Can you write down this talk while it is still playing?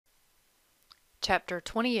Chapter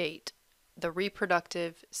 28, The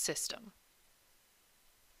Reproductive System.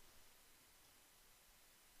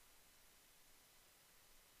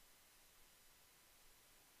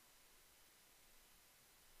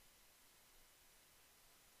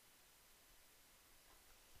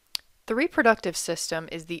 The reproductive system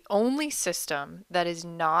is the only system that is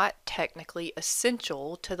not technically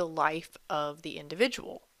essential to the life of the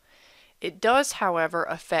individual. It does, however,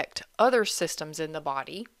 affect other systems in the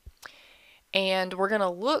body, and we're going to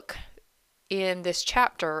look in this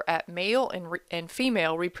chapter at male and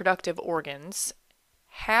female reproductive organs,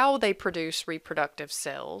 how they produce reproductive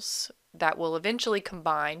cells that will eventually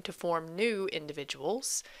combine to form new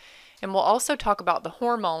individuals, and we'll also talk about the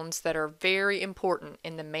hormones that are very important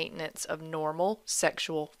in the maintenance of normal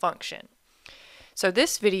sexual function. So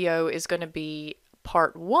this video is going to be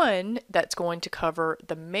part 1 that's going to cover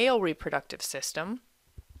the male reproductive system,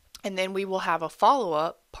 and then we will have a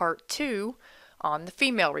follow-up, part 2, on the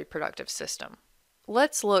female reproductive system.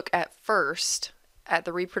 Let's look at first at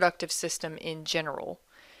the reproductive system in general.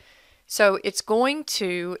 So it's going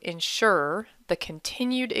to ensure the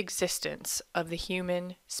continued existence of the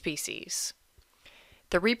human species.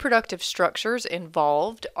 The reproductive structures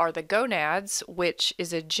involved are the gonads, which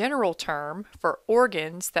is a general term for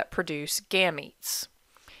organs that produce gametes.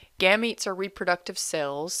 Gametes are reproductive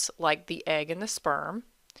cells like the egg and the sperm,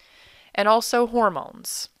 and also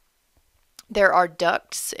hormones. There are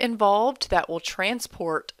ducts involved that will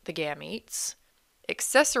transport the gametes,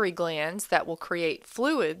 accessory glands that will create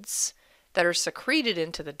fluids that are secreted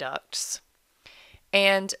into the ducts,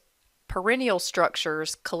 and perineal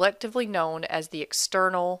structures collectively known as the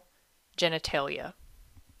external genitalia.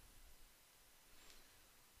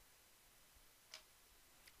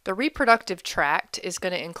 The reproductive tract is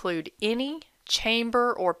going to include any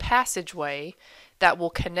chamber or passageway that will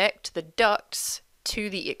connect the ducts to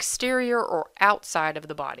the exterior or outside of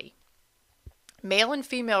the body. Male and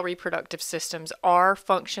female reproductive systems are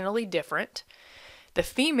functionally different. The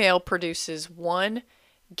female produces one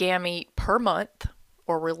gamete per month,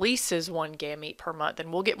 or releases one gamete per month,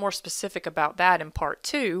 and we'll get more specific about that in part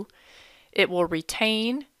 2. It will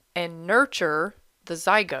retain and nurture the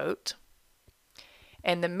zygote,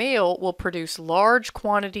 and the male will produce large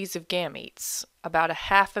quantities of gametes, about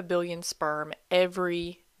 500 million sperm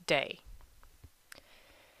every day.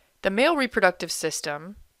 The male reproductive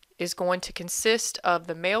system is going to consist of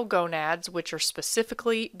the male gonads, which are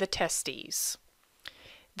specifically the testes.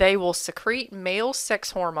 They will secrete male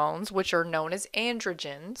sex hormones, which are known as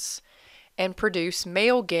androgens, and produce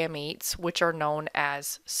male gametes, which are known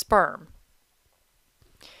as sperm.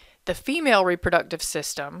 The female reproductive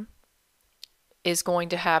system is going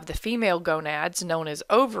to have the female gonads, known as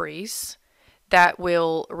ovaries, that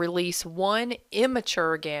will release one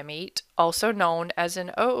immature gamete, also known as an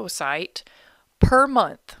oocyte, per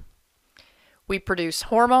month. We produce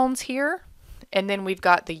hormones here, and then we've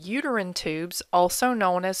got the uterine tubes, also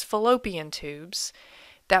known as fallopian tubes,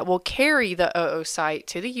 that will carry the oocyte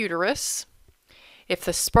to the uterus. If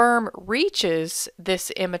the sperm reaches this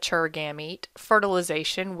immature gamete,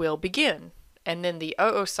 fertilization will begin, and then the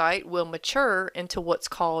oocyte will mature into what's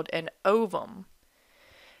called an ovum.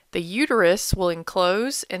 The uterus will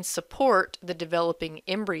enclose and support the developing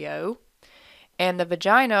embryo, and the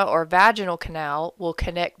vagina or vaginal canal will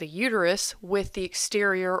connect the uterus with the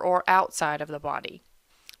exterior or outside of the body.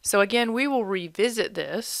 So again, we will revisit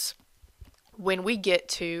this when we get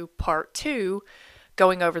to part 2,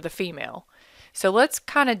 going over the female. So let's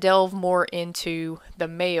kind of delve more into the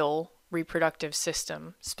male reproductive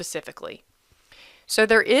system specifically. So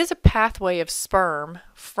there is a pathway of sperm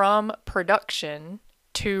from production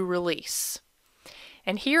to release.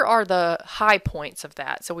 And here are the high points of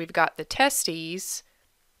that. So we've got the testes,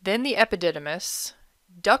 then the epididymis,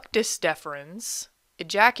 ductus deferens,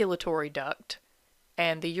 ejaculatory duct,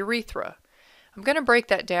 and the urethra. I'm going to break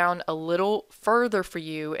that down a little further for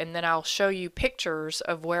you, and then I'll show you pictures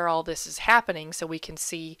of where all this is happening so we can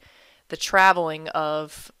see the traveling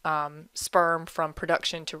of sperm from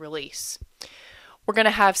production to release. We're going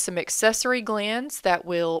to have some accessory glands that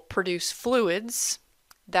will produce fluids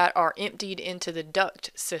that are emptied into the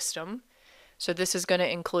duct system. So this is going to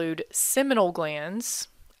include seminal glands,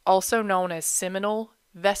 also known as seminal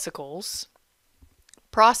vesicles,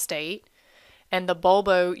 prostate, and the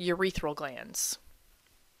bulbourethral glands.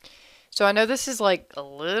 So I know this is like a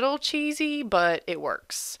little cheesy, but it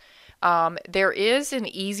works. There is an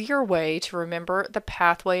easier way to remember the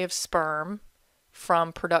pathway of sperm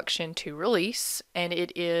from production to release, and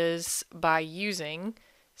it is by using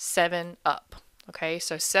 7-Up. Okay,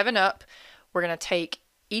 so 7-Up, we're going to take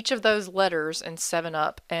each of those letters in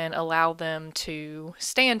 7-Up and allow them to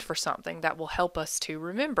stand for something that will help us to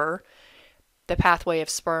remember the pathway of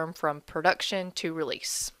sperm from production to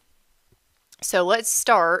release. So let's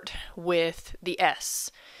start with the S.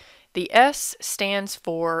 The S stands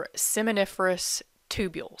for seminiferous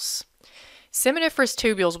tubules. Seminiferous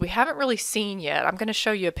tubules we haven't really seen yet. I'm going to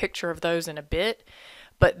show you a picture of those in a bit,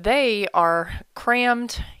 but they are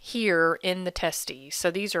crammed here in the testes.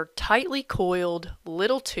 So these are tightly coiled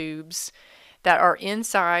little tubes that are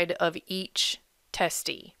inside of each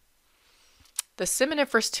testis. The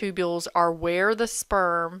seminiferous tubules are where the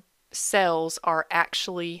sperm cells are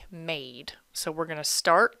actually made. So we're going to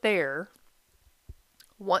start there.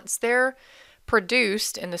 Once they're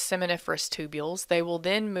produced in the seminiferous tubules, they will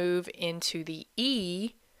then move into the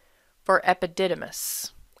E for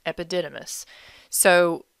epididymis.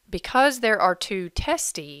 So because there are two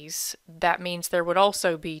testes, that means there would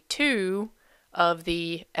also be two of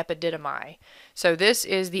the epididymi. So this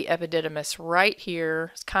is the epididymis right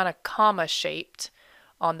here. It's kind of comma shaped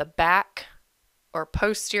on the back or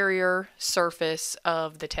posterior surface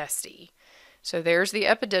of the testes. So there's the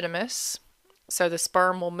epididymis. So the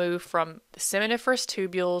sperm will move from the seminiferous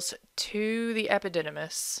tubules to the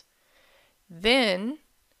epididymis, then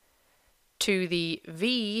to the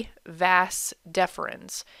V vas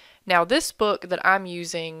deferens. Now this book that I'm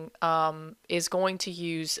using is going to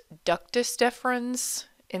use ductus deferens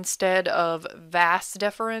instead of vas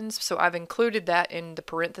deferens, so I've included that in the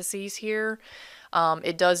parentheses here.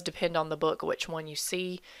 It does depend on the book which one you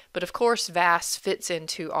see, but of course vas fits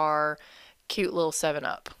into our cute little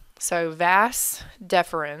 7-Up. So vas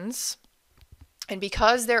deferens, and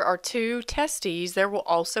because there are two testes, there will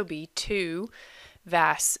also be two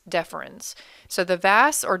vas deferens. So the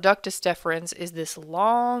vas or ductus deferens is this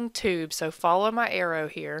long tube, so follow my arrow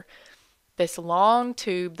here, this long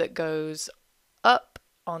tube that goes up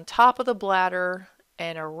on top of the bladder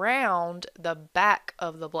and around the back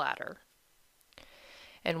of the bladder.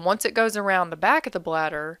 And once it goes around the back of the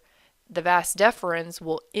bladder, the vas deferens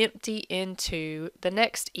will empty into the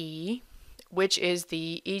next E, which is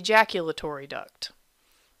the ejaculatory duct.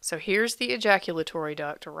 So here's the ejaculatory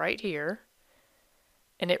duct right here,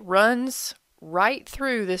 and it runs right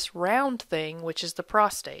through this round thing, which is the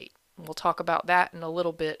prostate. We'll talk about that in a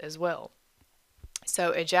little bit as well.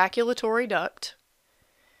 So ejaculatory duct,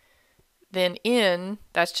 then in,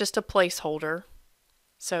 that's just a placeholder,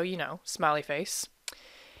 so you know, smiley face.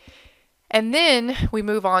 And then we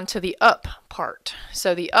move on to the up part.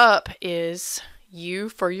 So the up is U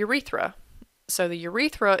for urethra. So the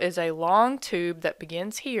urethra is a long tube that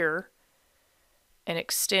begins here and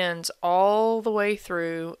extends all the way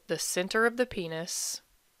through the center of the penis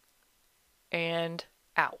and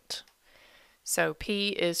out. So P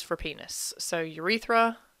is for penis. So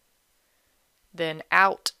urethra, then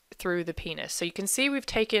out through the penis. So you can see we've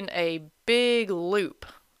taken a big loop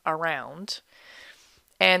around.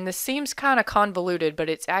 And this seems kind of convoluted, but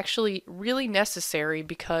it's actually really necessary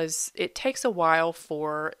because it takes a while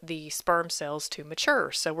for the sperm cells to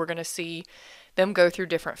mature. So we're going to see them go through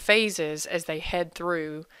different phases as they head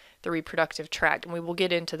through the reproductive tract. And we will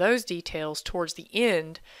get into those details towards the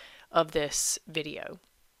end of this video.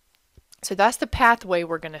 So that's the pathway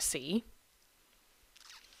we're going to see.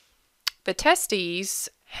 The testes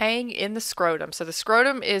hang in the scrotum. So the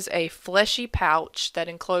scrotum is a fleshy pouch that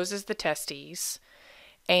encloses the testes,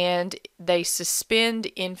 and they suspend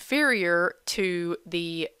inferior to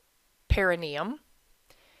the perineum,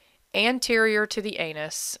 anterior to the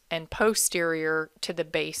anus, and posterior to the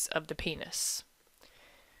base of the penis.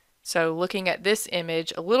 So looking at this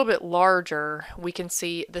image a little bit larger, we can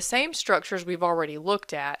see the same structures we've already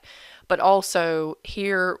looked at, but also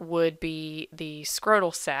here would be the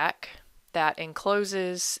scrotal sac that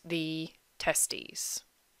encloses the testes.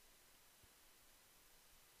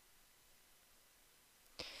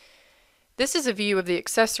 This is a view of the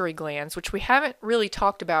accessory glands, which we haven't really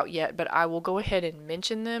talked about yet, but I will go ahead and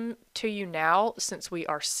mention them to you now since we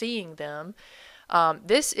are seeing them.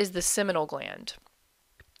 This is the seminal gland,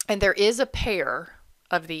 and there is a pair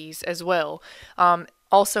of these as well,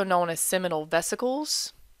 also known as seminal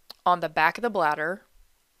vesicles on the back of the bladder.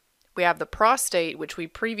 We have the prostate, which we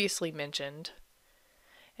previously mentioned.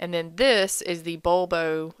 And then this is the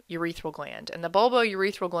bulbourethral gland. And the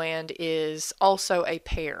bulbourethral gland is also a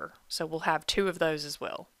pair. So we'll have two of those as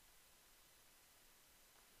well.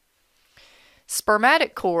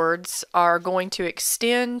 Spermatic cords are going to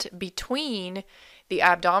extend between the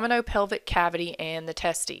abdominopelvic cavity and the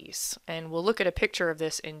testes. And we'll look at a picture of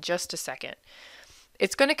this in just a second.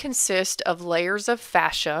 It's going to consist of layers of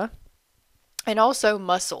fascia and also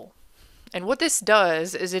muscle. And what this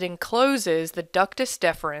does is it encloses the ductus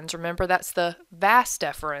deferens, remember that's the vas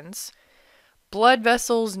deferens, blood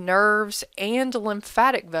vessels, nerves, and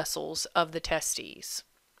lymphatic vessels of the testes.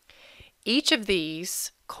 Each of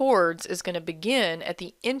these cords is going to begin at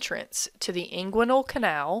the entrance to the inguinal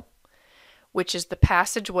canal, which is the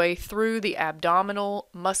passageway through the abdominal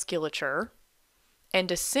musculature, and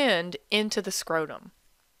descend into the scrotum.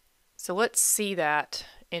 So let's see that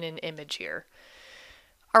in an image here.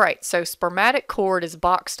 All right, so spermatic cord is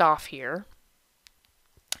boxed off here,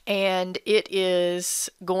 and it is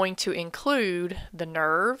going to include the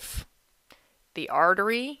nerve, the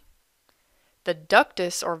artery, the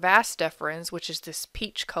ductus or vas deferens, which is this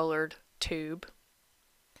peach-colored tube.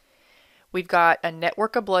 We've got a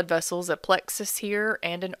network of blood vessels, a plexus here,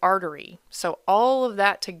 and an artery. So all of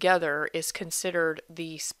that together is considered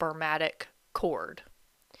the spermatic cord.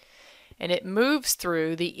 And it moves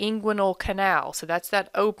through the inguinal canal. So that's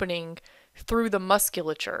that opening through the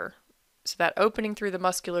musculature. So that opening through the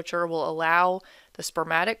musculature will allow the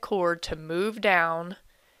spermatic cord to move down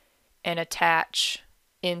and attach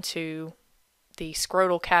into the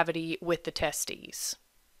scrotal cavity with the testes.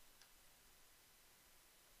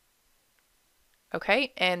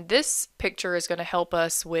 Okay, and this picture is going to help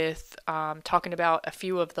us with talking about a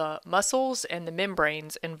few of the muscles and the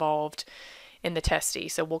membranes involved in the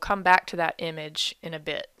testes. So we'll come back to that image in a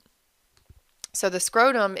bit. So the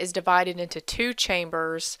scrotum is divided into two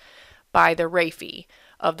chambers by the raphe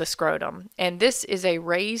of the scrotum, and this is a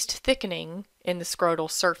raised thickening in the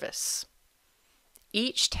scrotal surface.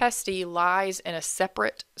 Each testis lies in a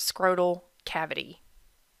separate scrotal cavity.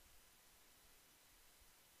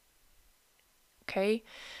 Okay,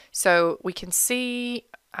 so we can see,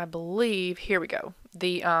 I believe, here we go.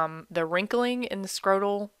 The wrinkling in the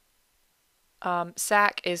scrotal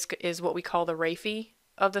sac is what we call the raphe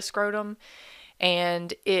of the scrotum,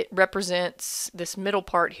 and it represents, this middle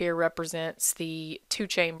part here represents the two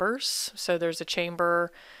chambers. So there's a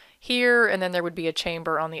chamber here, and then there would be a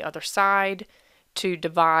chamber on the other side to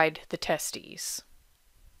divide the testes.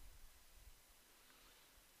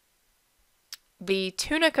 The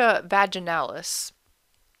tunica vaginalis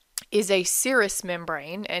is a serous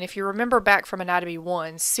membrane, and if you remember back from Anatomy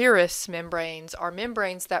 1, serous membranes are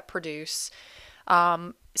membranes that produce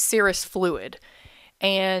serous fluid,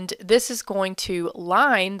 and this is going to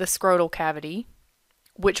line the scrotal cavity,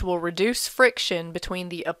 which will reduce friction between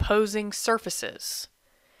the opposing surfaces.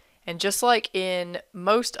 And just like in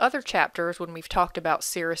most other chapters when we've talked about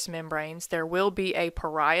serous membranes, there will be a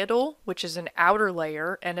parietal, which is an outer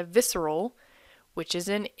layer, and a visceral, which is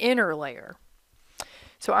an inner layer.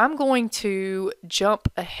 So I'm going to jump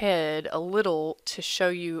ahead a little to show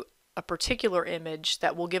you a particular image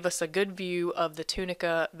that will give us a good view of the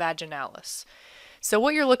tunica vaginalis. So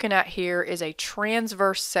what you're looking at here is a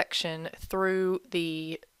transverse section through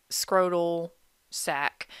the scrotal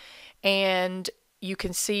sac, and you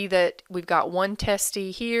can see that we've got one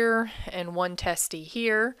testis here and one testis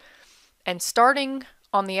here, and starting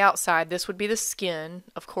on the outside, this would be the skin,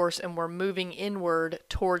 of course, and we're moving inward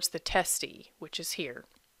towards the testes, which is here.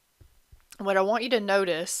 What I want you to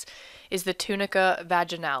notice is the tunica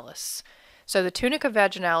vaginalis. So the tunica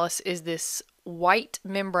vaginalis is this white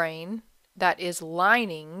membrane that is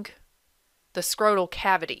lining the scrotal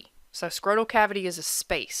cavity. So scrotal cavity is a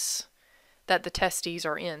space that the testes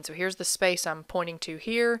are in. So here's the space I'm pointing to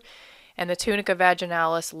here, and the tunica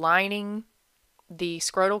vaginalis lining the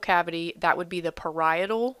scrotal cavity, that would be the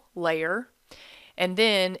parietal layer, and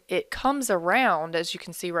then it comes around, as you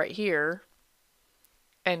can see right here,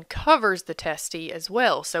 and covers the testes as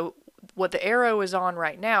well. So what the arrow is on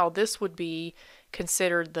right now, this would be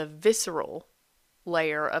considered the visceral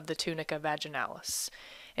layer of the tunica vaginalis.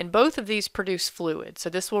 And both of these produce fluid, so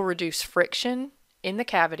this will reduce friction in the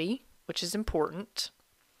cavity, which is important.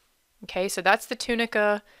 Okay, so that's the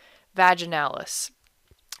tunica vaginalis.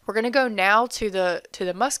 We're going to go now to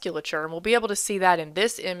the musculature, and we'll be able to see that in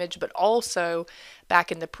this image, but also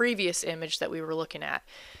back in the previous image that we were looking at.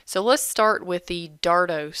 So let's start with the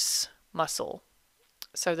dartos muscle.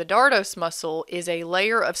 So the dartos muscle is a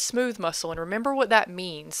layer of smooth muscle, and remember what that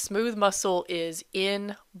means. Smooth muscle is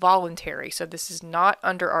involuntary, so this is not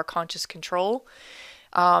under our conscious control.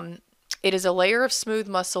 It is a layer of smooth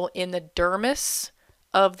muscle in the dermis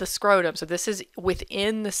of the scrotum, so this is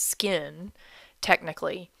within the skin,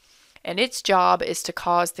 technically, and its job is to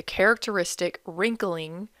cause the characteristic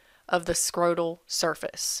wrinkling of the scrotal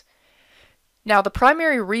surface. Now, the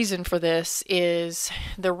primary reason for this is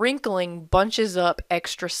the wrinkling bunches up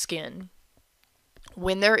extra skin.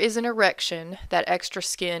 When there is an erection, that extra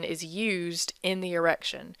skin is used in the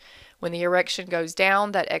erection. When the erection goes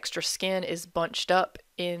down, that extra skin is bunched up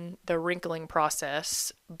in the wrinkling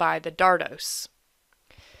process by the dartos.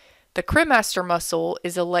 The cremaster muscle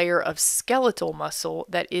is a layer of skeletal muscle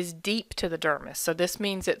that is deep to the dermis. So this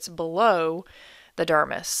means it's below the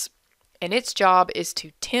dermis. And its job is to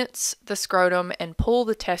tense the scrotum and pull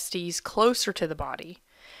the testes closer to the body,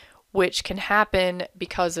 which can happen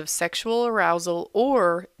because of sexual arousal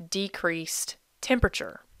or decreased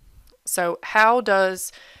temperature. So how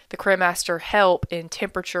does the cremaster help in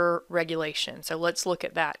temperature regulation? So let's look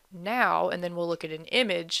at that now, and then we'll look at an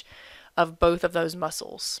image of both of those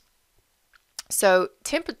muscles. So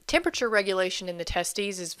temperature regulation in the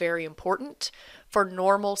testes is very important for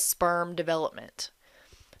normal sperm development.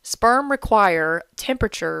 Sperm require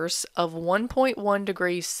temperatures of 1.1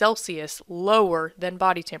 degrees Celsius lower than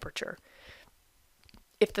body temperature.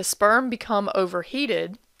 If the sperm become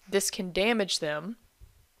overheated, this can damage them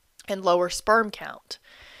and lower sperm count.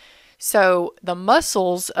 So the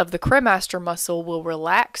muscles of the cremaster muscle will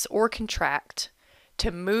relax or contract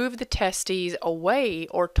to move the testes away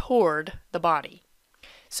or toward the body.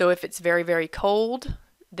 So if it's very, very cold,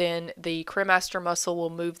 then the cremaster muscle will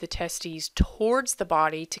move the testes towards the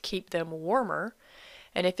body to keep them warmer.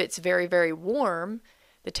 And if it's very, very warm,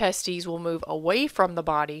 the testes will move away from the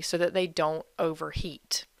body so that they don't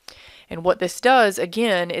overheat. And what this does,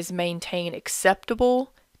 again, is maintain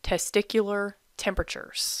acceptable testicular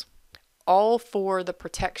temperatures, all for the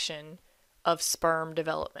protection of sperm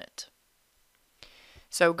development.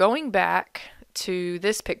 So going back to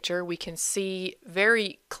this picture, we can see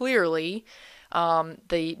very clearly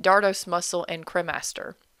the dartos muscle and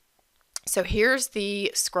cremaster. So here's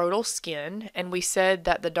the scrotal skin, and we said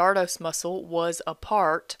that the dartos muscle was a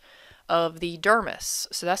part of the dermis.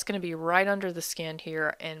 So that's going to be right under the skin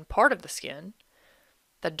here and part of the skin.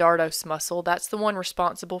 The dartos muscle, that's the one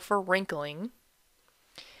responsible for wrinkling.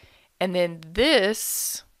 And then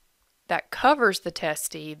this that covers the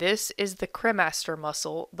testes, this is the cremaster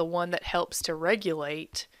muscle, the one that helps to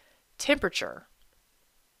regulate temperature.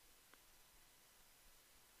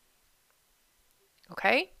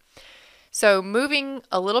 Okay? So moving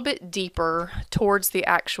a little bit deeper towards the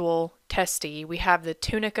actual testes, we have the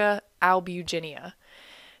tunica albuginea.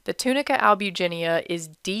 The tunica albuginea is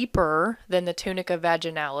deeper than the tunica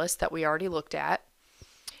vaginalis that we already looked at.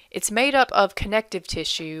 It's made up of connective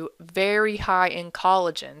tissue, very high in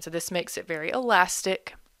collagen, so this makes it very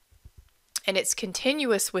elastic, and it's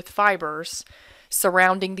continuous with fibers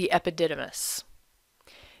surrounding the epididymis.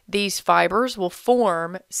 These fibers will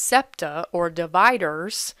form septa, or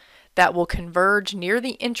dividers, that will converge near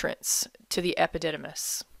the entrance to the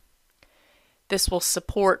epididymis. This will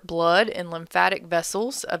support blood and lymphatic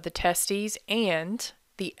vessels of the testes and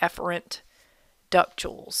the efferent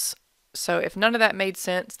ductules. So if none of that made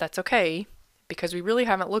sense, that's okay, because we really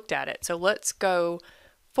haven't looked at it. So let's go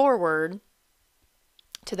forward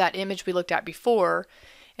to that image we looked at before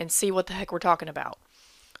and see what the heck we're talking about.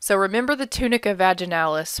 So remember, the tunica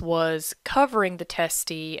vaginalis was covering the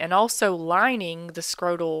testes and also lining the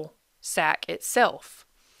scrotal sac itself.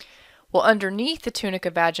 Well, underneath the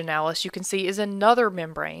tunica vaginalis, you can see is another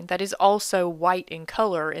membrane that is also white in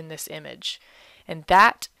color in this image, and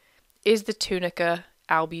that is the tunica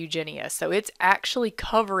albuginea. So it's actually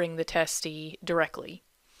covering the testes directly.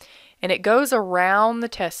 And it goes around the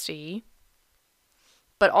testes,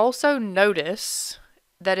 but also notice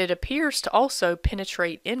that it appears to also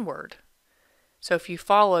penetrate inward. So if you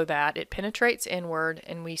follow that, it penetrates inward,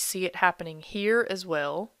 and we see it happening here as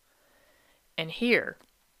well, and here.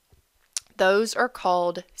 Those are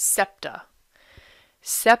called septa.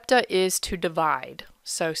 Septa is to divide.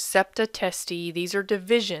 So septa testi, these are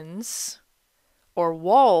divisions or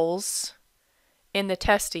walls in the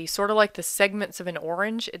testes, sort of like the segments of an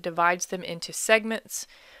orange. It divides them into segments,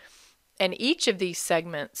 and each of these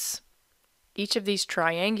segments, each of these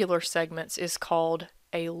triangular segments, is called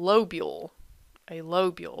a lobule. A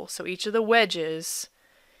lobule. So each of the wedges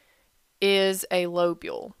is a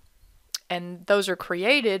lobule, and those are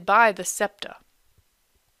created by the septa.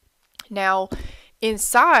 Now,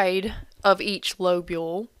 inside of each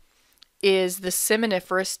lobule is the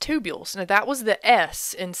seminiferous tubules. Now, that was the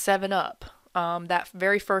S in 7-Up, that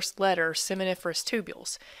very first letter, seminiferous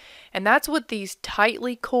tubules. And that's what these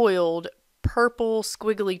tightly coiled purple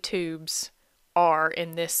squiggly tubes are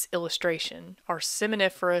in this illustration, are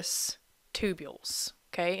seminiferous tubules.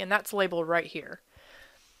 Okay, and that's labeled right here.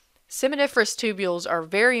 Seminiferous tubules are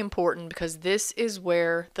very important because this is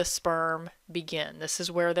where the sperm begin. This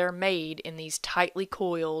is where they're made, in these tightly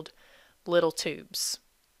coiled little tubes.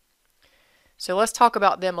 So let's talk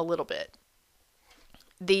about them a little bit.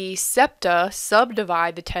 The septa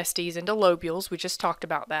subdivide the testes into lobules. We just talked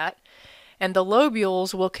about that. And the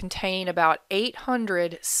lobules will contain about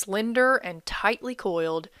 800 slender and tightly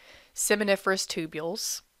coiled seminiferous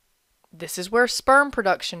tubules. This is where sperm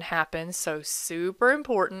production happens, so super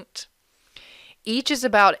important. Each is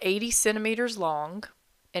about 80 centimeters long,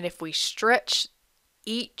 and if we stretch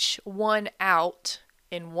each one out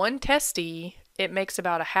in one testis, it makes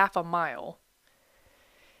about a half a mile.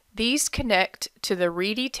 These connect to the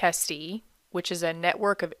reedy testis, which is a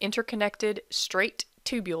network of interconnected straight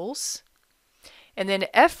tubules, and then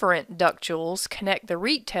efferent ductules connect the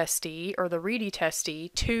reed testis, or the reedy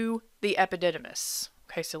testis, to the epididymis.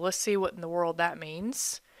 Okay, so let's see what in the world that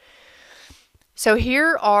means. So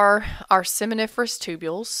here are our seminiferous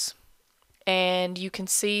tubules, and you can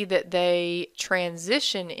see that they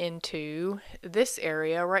transition into this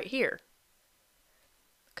area right here.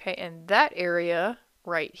 Okay, and that area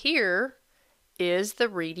right here is the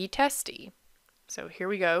reedy testis. So here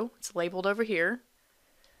we go, it's labeled over here.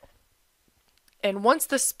 And once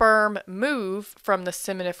the sperm move from the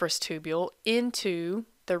seminiferous tubule into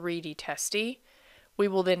the reedy testis, we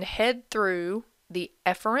will then head through the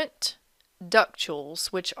efferent ductules,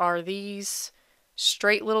 which are these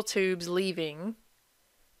straight little tubes leaving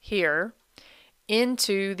here,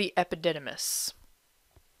 into the epididymis.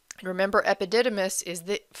 Remember, epididymis is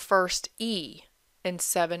the first E in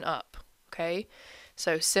 7 up. Okay,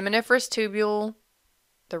 so seminiferous tubule,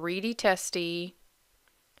 the reedy testis,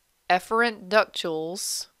 efferent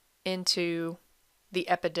ductules into the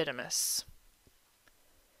epididymis.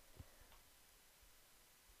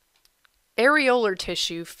 Areolar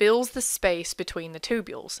tissue fills the space between the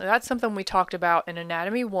tubules. Now, that's something we talked about in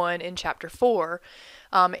Anatomy 1 in Chapter 4.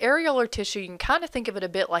 Areolar tissue, you can kind of think of it a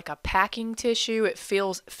bit like a packing tissue. It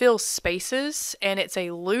fills spaces, and it's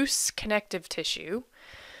a loose connective tissue.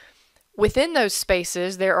 Within those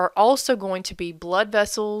spaces, there are also going to be blood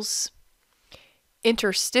vessels,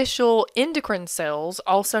 interstitial endocrine cells,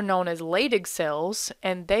 also known as Leydig cells,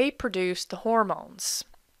 and they produce the hormones.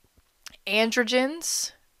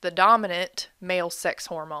 Androgens, the dominant male sex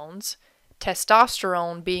hormones,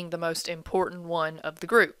 testosterone being the most important one of the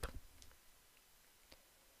group.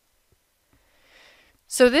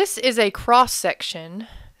 So this is a cross-section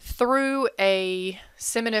through a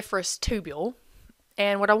seminiferous tubule,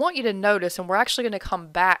 and what I want you to notice, and we're actually going to come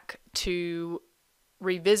back to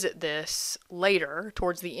revisit this later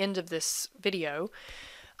towards the end of this video,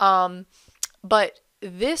 but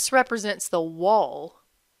this represents the wall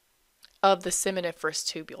of the seminiferous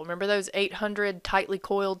tubule. Remember those 800 tightly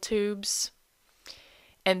coiled tubes?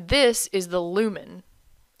 And this is the lumen.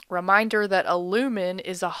 Reminder that a lumen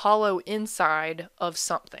is a hollow inside of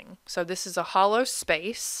something. So this is a hollow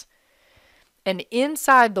space, and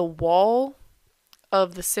inside the wall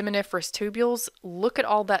of the seminiferous tubules, look at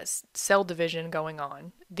all that cell division going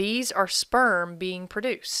on. These are sperm being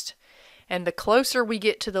produced. And the closer we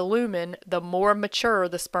get to the lumen, the more mature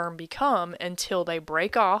the sperm become until they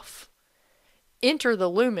break off, enter the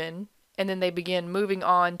lumen, and then they begin moving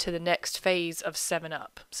on to the next phase of 7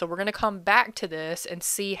 up. So we're going to come back to this and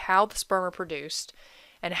see how the sperm are produced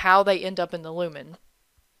and how they end up in the lumen.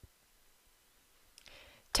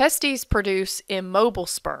 Testes produce immobile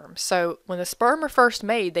sperm. So when the sperm are first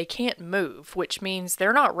made, they can't move, which means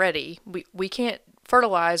they're not ready. We can't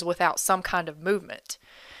fertilize without some kind of movement.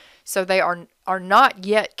 So they are not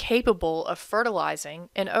yet capable of fertilizing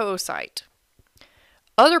an oocyte.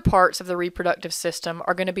 Other parts of the reproductive system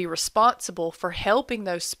are going to be responsible for helping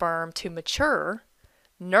those sperm to mature,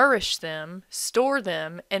 nourish them, store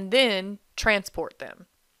them, and then transport them.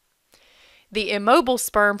 The immobile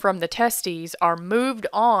sperm from the testes are moved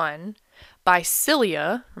on by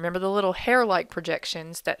cilia. Remember the little hair-like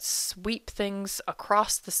projections that sweep things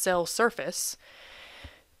across the cell surface.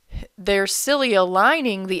 There's cilia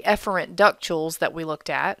lining the efferent ductules that we looked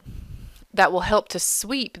at that will help to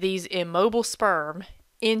sweep these immobile sperm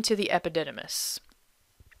into the epididymis.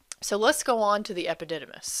 So let's go on to the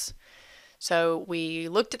epididymis. So we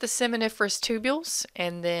looked at the seminiferous tubules,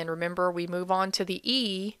 and then remember we move on to the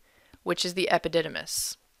E, which is the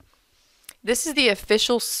epididymis. This is the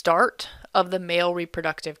official start of the male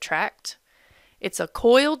reproductive tract. It's a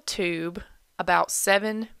coiled tube about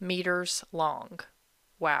 7 meters long.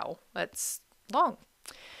 Wow, that's long.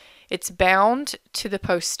 It's bound to the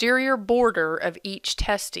posterior border of each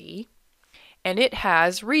testis, and it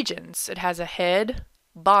has regions. It has a head,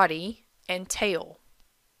 body, and tail.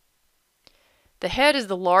 The head is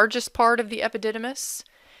the largest part of the epididymis.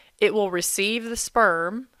 It will receive the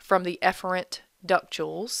sperm from the efferent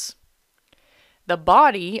ductules. The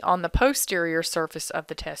body on the posterior surface of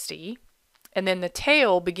the testis And then the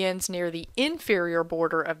tail begins near the inferior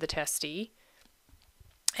border of the testes,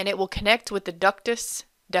 and it will connect with the ductus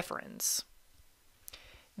deferens.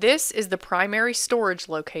 This is the primary storage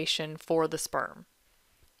location for the sperm.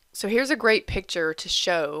 So here's a great picture to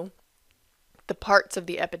show the parts of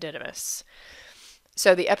the epididymis.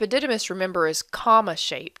 So the epididymis, remember, is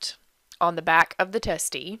comma-shaped on the back of the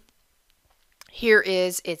testes. Here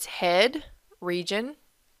is its head region,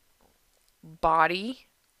 body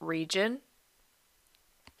region,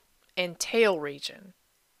 and tail region.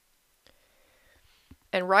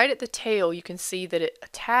 And right at the tail, you can see that it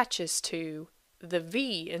attaches to the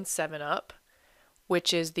V in 7-Up,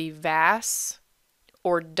 which is the vas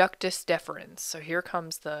or ductus deferens. So here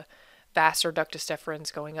comes the vas or ductus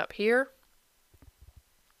deferens going up here.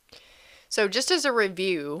 So just as a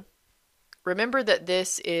review, remember that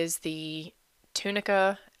this is the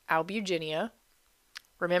tunica albuginea.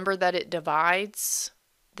 Remember that it divides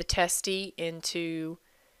the testes into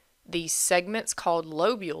these segments called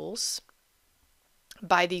lobules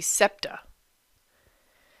by these septa.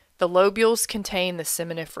 The lobules contain the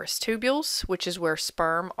seminiferous tubules, which is where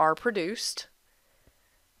sperm are produced.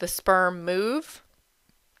 The sperm move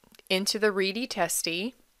into the reedy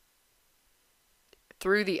testes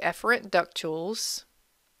through the efferent ductules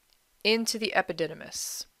into the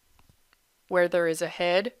epididymis, where there is a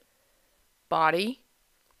head, body,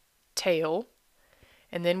 tail,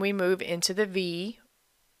 and then we move into the V,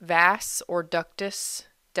 vas or ductus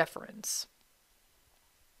deferens.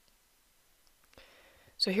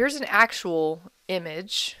 So here's an actual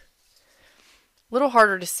image, a little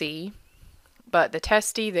harder to see, but the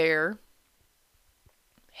testes there,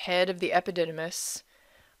 head of the epididymis,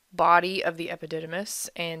 body of the epididymis,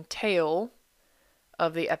 and tail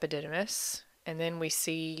of the epididymis, and then we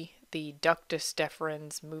see the ductus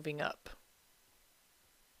deferens moving up.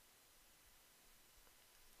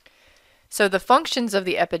 So the functions of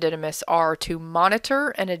the epididymis are to monitor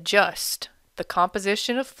and adjust the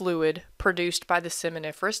composition of fluid produced by the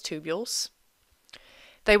seminiferous tubules.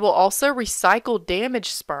 They will also recycle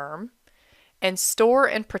damaged sperm and store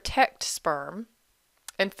and protect sperm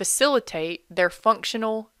and facilitate their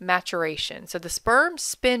functional maturation. So the sperms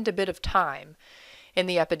spend a bit of time in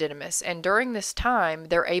the epididymis, and during this time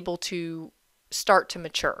they're able to start to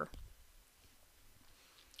mature.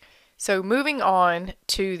 So moving on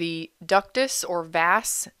to the ductus or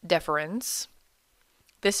vas deferens.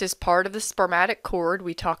 This is part of the spermatic cord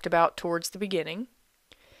we talked about towards the beginning.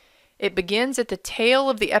 It begins at the tail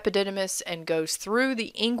of the epididymis and goes through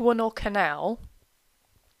the inguinal canal,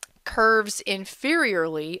 curves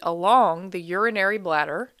inferiorly along the urinary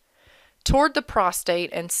bladder toward the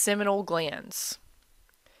prostate and seminal glands.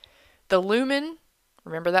 The lumen,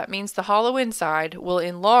 remember that means the hollow inside, will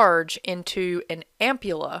enlarge into an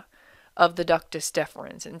ampulla of the ductus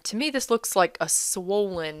deferens. And to me this looks like a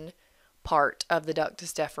swollen part of the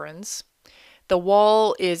ductus deferens. The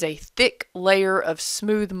wall is a thick layer of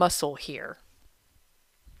smooth muscle here,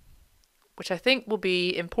 which I think will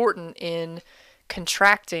be important in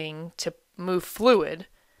contracting to move fluid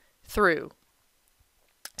through.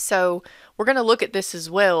 So we're going to look at this as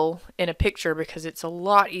well in a picture because it's a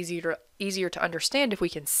lot easier to understand if we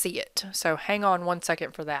can see it. So hang on one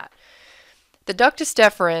second for that. The ductus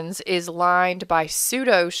deferens is lined by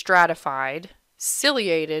pseudostratified,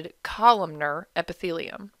 ciliated, columnar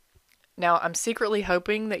epithelium. Now, I'm secretly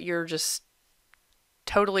hoping that you're just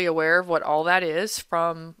totally aware of what all that is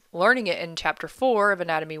from learning it in Chapter 4 of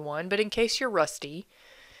Anatomy 1, but in case you're rusty,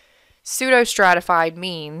 pseudostratified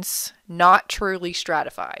means not truly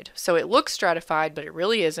stratified. So it looks stratified, but it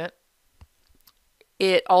really isn't.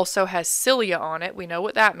 It also has cilia on it. We know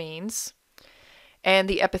what that means. And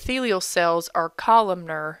the epithelial cells are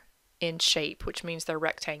columnar in shape, which means they're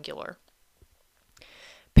rectangular.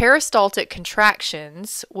 Peristaltic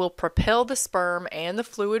contractions will propel the sperm and the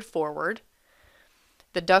fluid forward.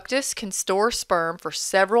 The ductus can store sperm for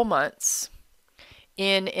several months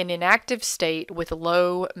in an inactive state with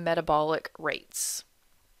low metabolic rates.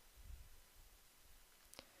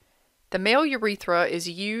 The male urethra is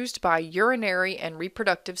used by urinary and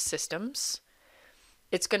reproductive systems.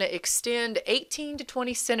 It's going to extend 18 to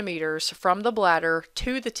 20 centimeters from the bladder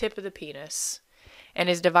to the tip of the penis and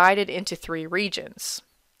is divided into 3 regions.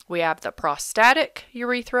 We have the prostatic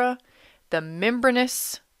urethra, the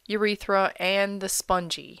membranous urethra, and the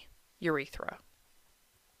spongy urethra.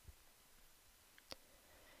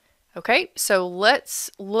 Okay, so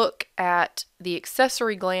let's look at the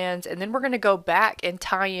accessory glands, and then we're going to go back and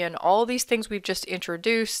tie in all these things we've just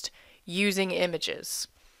introduced using images.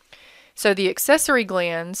 So the accessory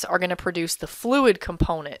glands are going to produce the fluid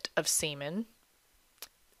component of semen.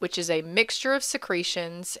 which is a mixture of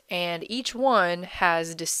secretions, and each one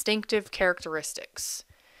has distinctive characteristics.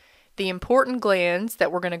 The important glands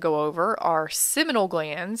that we're going to go over are seminal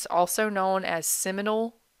glands, also known as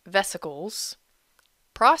seminal vesicles,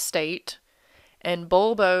 prostate, and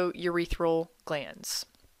bulbourethral glands.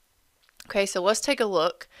 Okay, so let's take a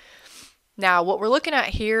look. Now, what we're looking at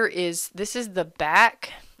here is this is the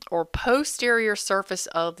back or posterior surface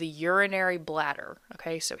of the urinary bladder.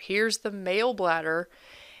 Okay, so here's the male bladder,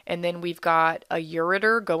 and then we've got a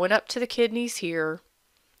ureter going up to the kidneys here,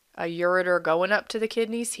 a ureter going up to the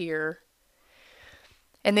kidneys here,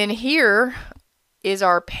 and then here is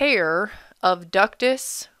our pair of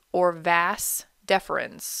ductus or vas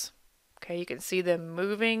deferens. Okay, you can see them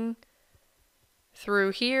moving through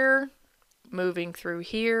here,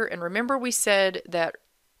 and remember we said that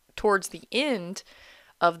towards the end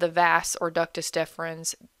of the vas or ductus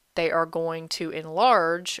deferens, they are going to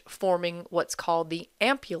enlarge, forming what's called the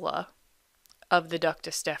ampulla of the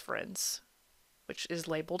ductus deferens, which is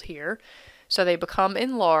labeled here. So they become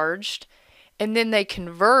enlarged, and then they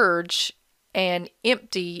converge and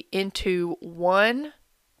empty into one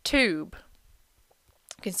tube.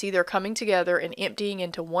 You can see they're coming together and emptying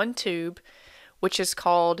into one tube, which is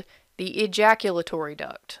called the ejaculatory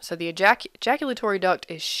duct. So the ejaculatory duct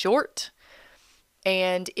is short,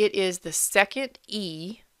 and it is the second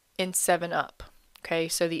E in 7-Up. Okay,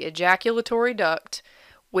 so the ejaculatory duct,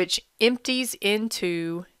 which empties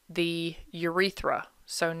into the urethra.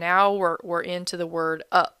 So now we're into the word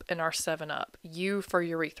up in our 7-Up. U for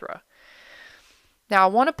urethra. Now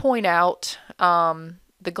I want to point out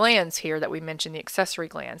the glands here that we mentioned, the accessory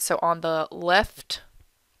glands. So on the left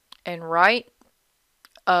and right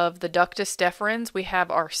of the ductus deferens, we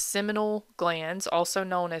have our seminal glands, also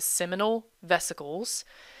known as seminal vesicles.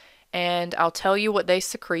 And I'll tell you what they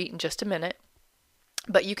secrete in just a minute.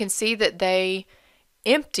 But you can see that they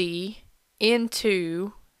empty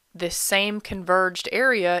into this same converged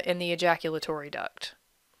area in the ejaculatory duct.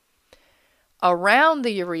 Around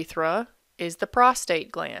the urethra is the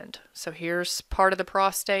prostate gland. So here's part of the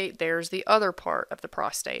prostate, there's the other part of the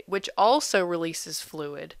prostate, which also releases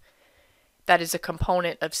fluid. That is a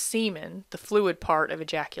component of semen, the fluid part of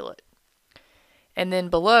ejaculate. And then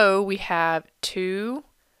below we have two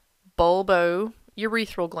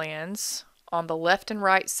bulbourethral glands on the left and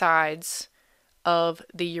right sides of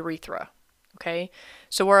the urethra. Okay,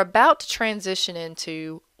 so we're about to transition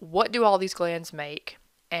into what do all these glands make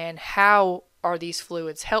and how are these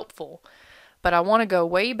fluids helpful. But I want to go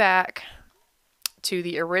way back to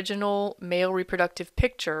the original male reproductive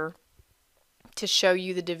picture to show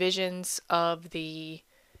you the divisions of the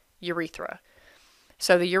urethra.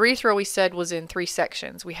 So the urethra, we said, was in 3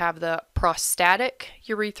 sections. We have the prostatic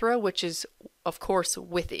urethra, which is, of course,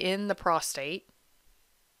 within the prostate.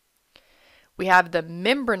 We have the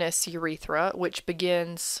membranous urethra, which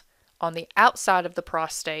begins on the outside of the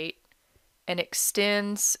prostate and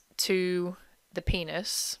extends to the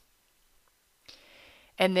penis.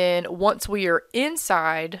 And then once we are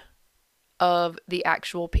inside of the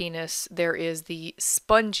actual penis, there is the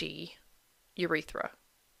spongy urethra.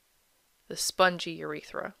 The spongy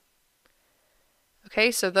urethra.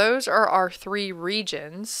 Okay, so those are our 3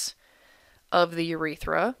 regions of the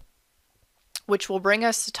urethra, which will bring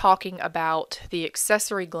us to talking about the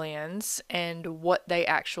accessory glands and what they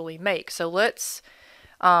actually make. So let's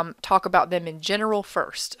talk about them in general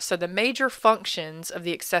first. So the major functions of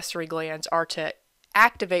the accessory glands are to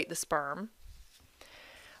activate the sperm,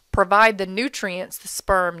 provide the nutrients the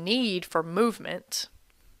sperm need for movement,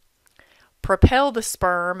 propel the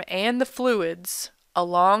sperm and the fluids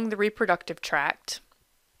along the reproductive tract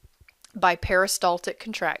by peristaltic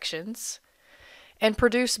contractions, and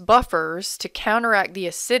produce buffers to counteract the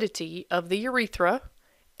acidity of the urethra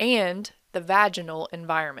and the vaginal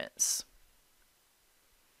environments.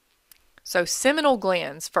 So seminal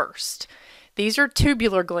glands first. These are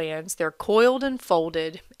tubular glands. They're coiled and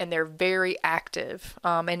folded, and they're very active.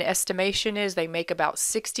 An estimation is they make about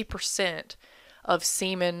 60% of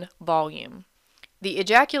semen volume. The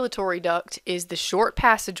ejaculatory duct is the short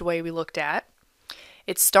passageway we looked at.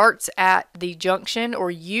 It starts at the junction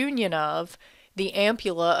or union of the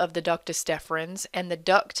ampulla of the ductus deferens and the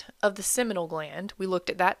duct of the seminal gland. We looked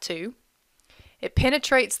at that too. It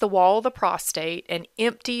penetrates the wall of the prostate and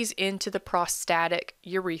empties into the prostatic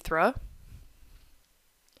urethra.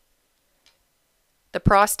 The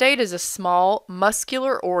prostate is a small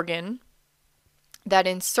muscular organ that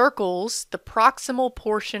encircles the proximal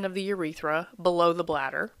portion of the urethra below the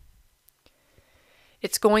bladder.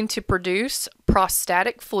 It's going to produce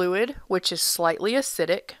prostatic fluid, which is slightly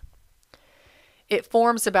acidic. It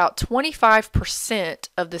forms about 25%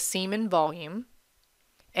 of the semen volume.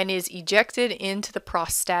 and is ejected into the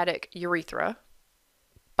prostatic urethra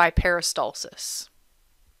by peristalsis.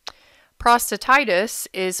 Prostatitis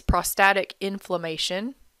is prostatic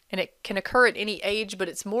inflammation, and it can occur at any age, but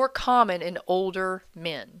it's more common in older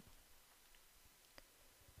men.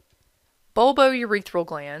 Bulbourethral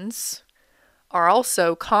glands are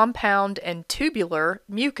also compound and tubular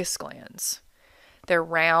mucus glands. They're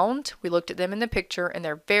round, we looked at them in the picture, and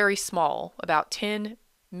they're very small, about 10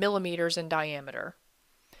 millimeters in diameter,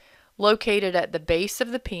 located at the base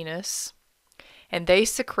of the penis, and they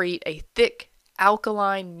secrete a thick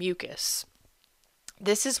alkaline mucus.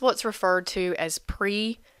 This is what's referred to as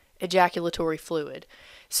pre-ejaculatory fluid.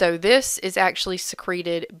 So this is actually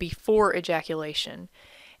secreted before ejaculation,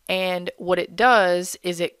 and what it does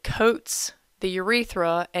is it coats the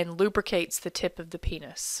urethra and lubricates the tip of the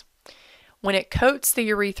penis. When it coats the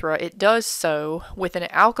urethra, it does so with an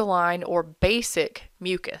alkaline or basic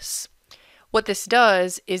mucus. What this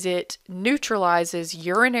does is it neutralizes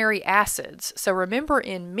urinary acids. So remember,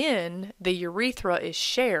 in men, the urethra is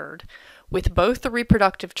shared with both the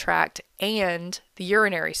reproductive tract and the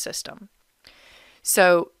urinary system.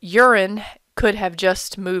 So urine could have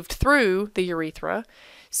just moved through the urethra.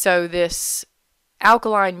 So this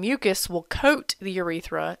alkaline mucus will coat the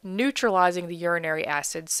urethra, neutralizing the urinary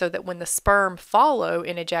acids so that when the sperm follow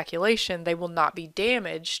in ejaculation, they will not be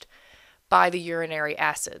damaged by the urinary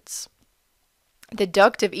acids. The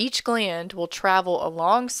duct of each gland will travel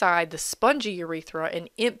alongside the spongy urethra and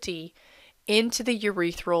empty into the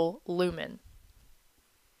urethral lumen.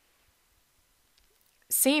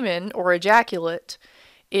 Semen or ejaculate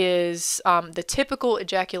is the typical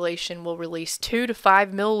ejaculation will release 2 to 5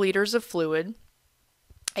 milliliters of fluid.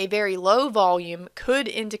 A very low volume could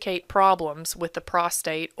indicate problems with the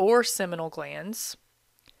prostate or seminal glands.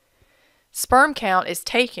 Sperm count is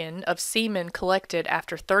taken of semen collected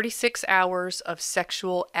after 36 hours of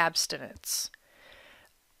sexual abstinence.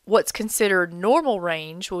 What's considered normal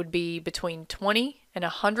range would be between 20 and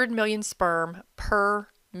 100 million sperm per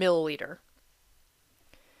milliliter.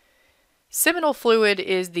 Seminal fluid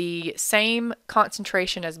is the same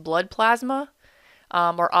concentration as blood plasma,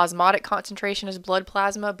 or osmotic concentration as blood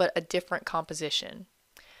plasma, but a different composition.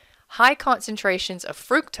 High concentrations of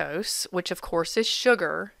fructose, which of course is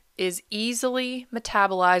sugar, is easily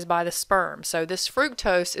metabolized by the sperm. So this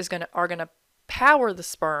fructose are going to power the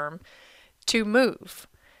sperm to move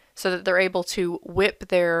so that they're able to whip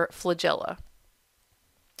their flagella.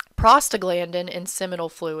 Prostaglandin in seminal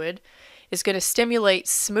fluid is going to stimulate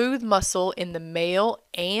smooth muscle in the male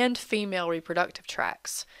and female reproductive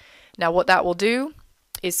tracts. Now what that will do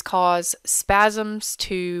is cause spasms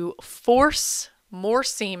to force more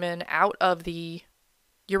semen out of the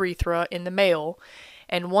urethra in the male,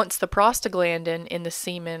 and once the prostaglandin in the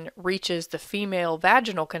semen reaches the female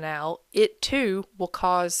vaginal canal, it too will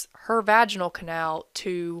cause her vaginal canal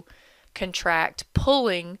to contract,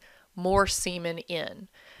 pulling more semen in.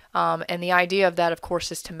 And the idea of that, of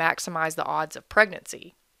course, is to maximize the odds of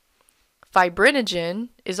pregnancy. Fibrinogen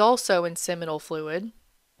is also in seminal fluid,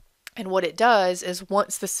 and what it does is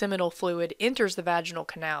once the seminal fluid enters the vaginal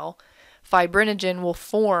canal, fibrinogen will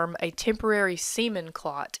form a temporary semen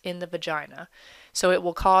clot in the vagina. So it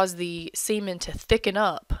will cause the semen to thicken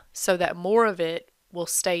up so that more of it will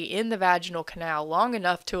stay in the vaginal canal long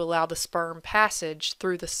enough to allow the sperm passage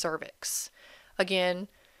through the cervix. Again,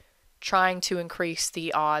 trying to increase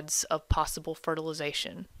the odds of possible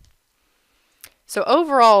fertilization. So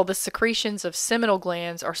overall, the secretions of seminal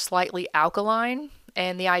glands are slightly alkaline,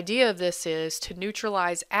 and the idea of this is to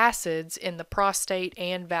neutralize acids in the prostate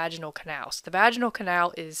and vaginal canals. The vaginal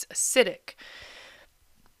canal is acidic,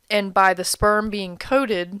 and by the sperm being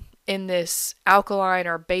coated in this alkaline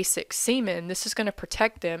or basic semen, this is going to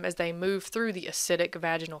protect them as they move through the acidic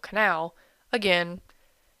vaginal canal, again,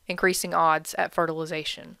 increasing odds at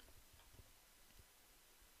fertilization.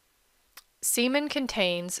 Semen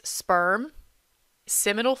contains sperm,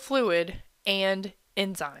 seminal fluid, and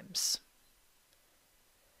enzymes.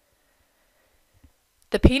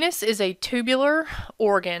 The penis is a tubular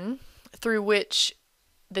organ through which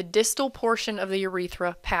the distal portion of the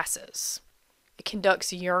urethra passes. It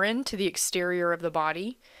conducts urine to the exterior of the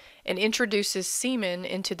body and introduces semen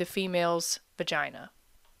into the female's vagina.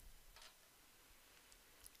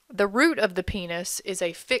 The root of the penis is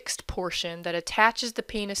a fixed portion that attaches the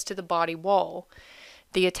penis to the body wall.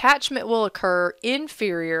 The attachment will occur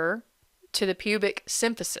inferior to the pubic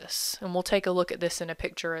symphysis, and we'll take a look at this in a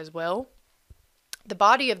picture as well. The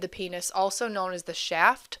body of the penis, also known as the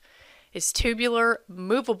shaft, is tubular,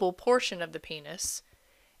 movable portion of the penis,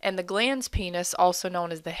 and the glans penis, also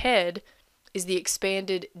known as the head, is the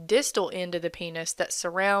expanded distal end of the penis that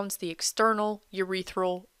surrounds the external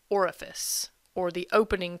urethral orifice, or the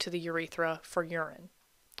opening to the urethra for urine,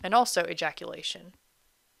 and also ejaculation.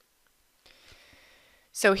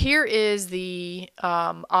 So here is the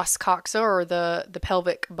os coxa, or the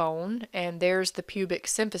pelvic bone, and there's the pubic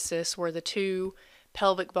symphysis, where the two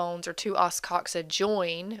pelvic bones or two os coxa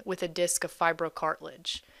join with a disc of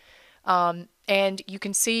fibrocartilage. And you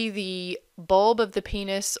can see the bulb of the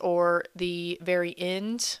penis, or the very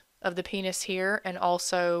end of the penis here, and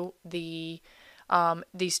also the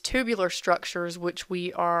these tubular structures, which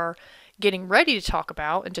we are getting ready to talk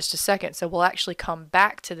about in just a second. So we'll actually come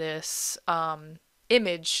back to this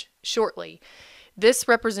image shortly. This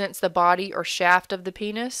represents the body or shaft of the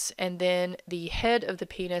penis, and then the head of the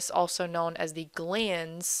penis, also known as the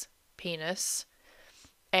glans penis,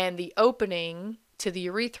 and the opening to the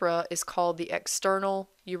urethra is called the external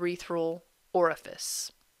urethral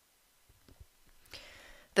orifice.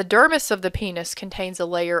 The dermis of the penis contains a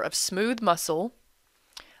layer of smooth muscle,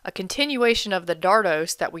 a continuation of the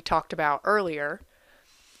dartos that we talked about earlier,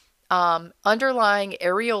 underlying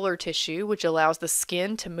areolar tissue, which allows the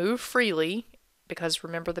skin to move freely, because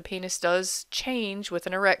remember, the penis does change with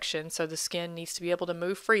an erection, so the skin needs to be able to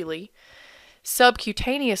move freely.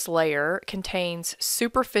 Subcutaneous layer contains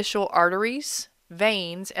superficial arteries,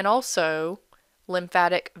 veins, and also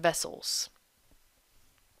lymphatic vessels.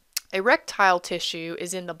 Erectile tissue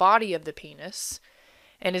is in the body of the penis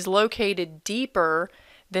and is located deeper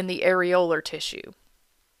than the areolar tissue.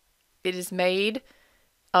 It is made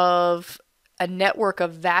of a network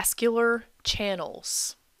of vascular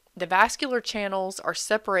channels. The vascular channels are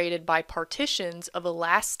separated by partitions of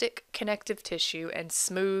elastic connective tissue and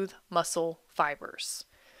smooth muscle fibers.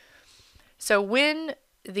 So when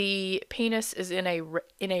the penis is in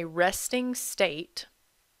a resting state,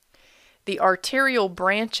 the arterial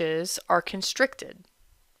branches are constricted.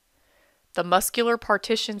 The muscular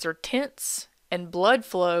partitions are tense, and blood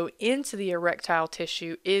flow into the erectile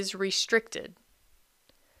tissue is restricted.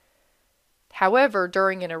 However,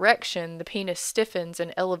 during an erection, the penis stiffens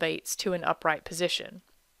and elevates to an upright position.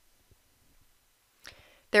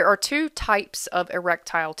 There are two types of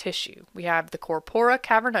erectile tissue. We have the corpora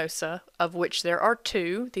cavernosa, of which there are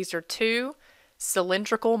two. These are two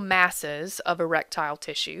cylindrical masses of erectile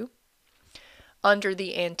tissue under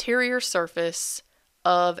the anterior surface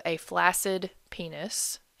of a flaccid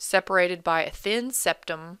penis, separated by a thin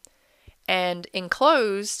septum and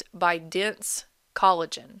enclosed by dense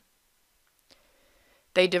collagen.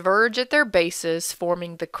 They diverge at their bases,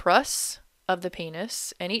 forming the crus of the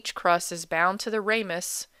penis, and each crus is bound to the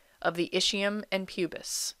ramus of the ischium and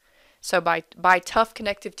pubis, so by tough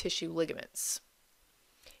connective tissue ligaments.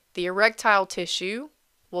 The erectile tissue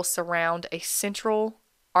will surround a central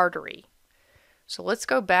artery. So let's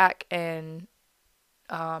go back and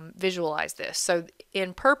visualize this. So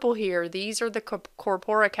in purple here, these are the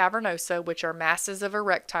corpora cavernosa, which are masses of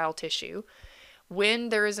erectile tissue. When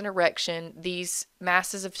there is an erection, these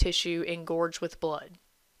masses of tissue engorge with blood.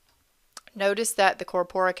 Notice that the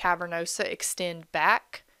corpora cavernosa extend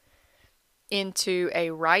back into a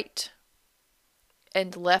right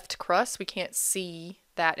and left crus. We can't see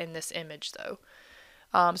that in this image though.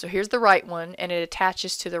 So here's the right one, and it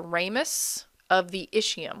attaches to the ramus of the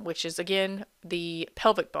ischium, which is again the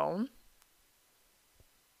pelvic bone.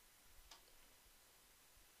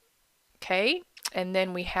 Okay, and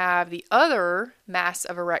then we have the other mass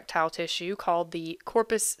of erectile tissue called the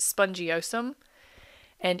corpus spongiosum,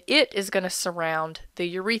 and it is going to surround the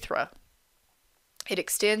urethra. It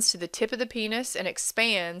extends to the tip of the penis and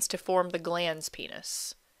expands to form the glans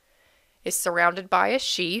penis. It's surrounded by a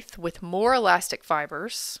sheath with more elastic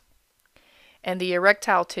fibers, and the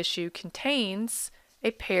erectile tissue contains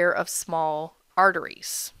a pair of small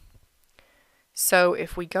arteries. So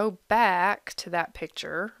if we go back to that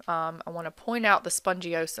picture, I want to point out the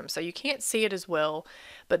spongiosum. So you can't see it as well,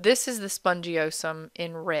 but this is the spongiosum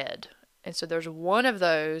in red. And so there's one of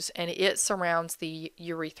those, and it surrounds the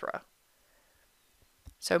urethra.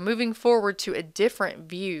 So moving forward to a different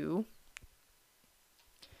view.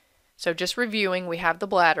 So just reviewing, we have the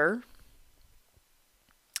bladder.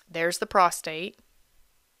 There's the prostate.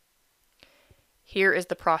 Here is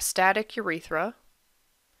the prostatic urethra.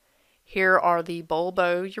 Here are the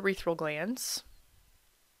bulbourethral glands.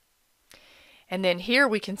 And then here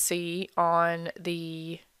we can see on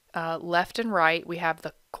the left and right, we have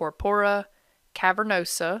the corpora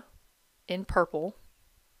cavernosa in purple.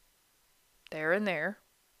 There and there.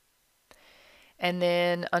 And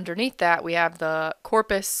then underneath that, we have the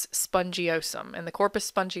corpus spongiosum. And the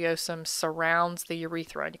corpus spongiosum surrounds the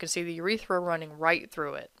urethra. And you can see the urethra running right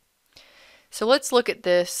through it. So let's look at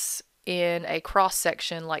this in a cross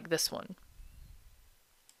section like this one.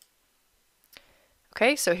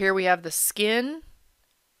 Okay, so here we have the skin,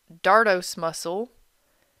 dartos muscle,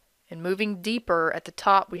 and moving deeper at the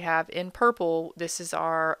top we have in purple, this is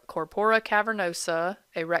our corpora cavernosa,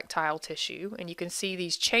 erectile tissue, and you can see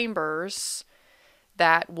these chambers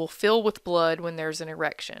that will fill with blood when there's an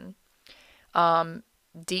erection.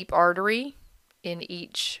 Deep artery in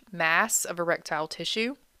each mass of erectile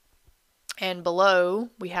tissue, and below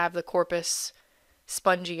we have the corpus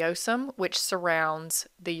spongiosum, which surrounds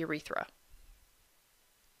the urethra.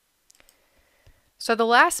 So the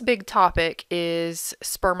last big topic is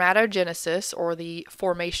spermatogenesis, or the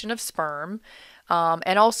formation of sperm,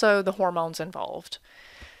 and also the hormones involved.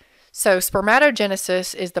 So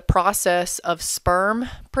spermatogenesis is the process of sperm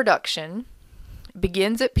production,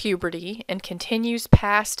 begins at puberty, and continues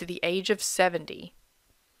past the age of 70.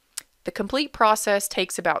 The complete process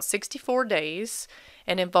takes about 64 days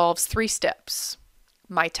and involves 3 steps: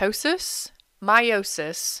 mitosis,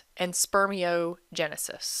 meiosis, and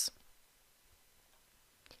spermiogenesis.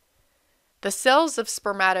 The cells of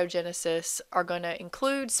spermatogenesis are going to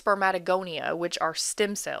include spermatogonia, which are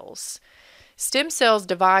stem cells. Stem cells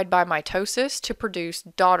divide by mitosis to produce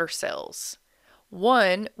daughter cells.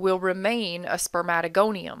 One will remain a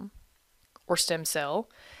spermatogonium, or stem cell.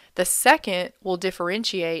 The second will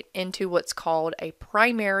differentiate into what's called a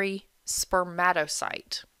primary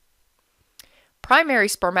spermatocyte. Primary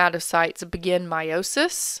spermatocytes begin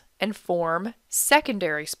meiosis and form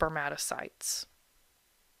secondary spermatocytes.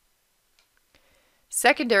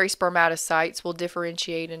 Secondary spermatocytes will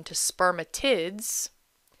differentiate into spermatids.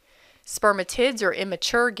 Spermatids are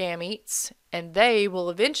immature gametes, and they will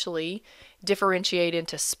eventually differentiate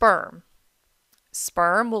into sperm.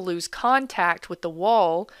 Sperm will lose contact with the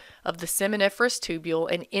wall of the seminiferous tubule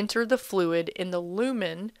and enter the fluid in the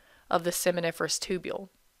lumen of the seminiferous tubule.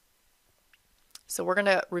 So we're going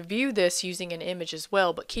to review this using an image as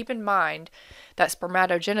well, but keep in mind that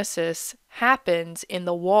spermatogenesis happens in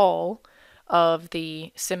the wall of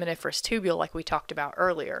the seminiferous tubule like we talked about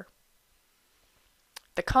earlier.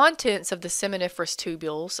 The contents of the seminiferous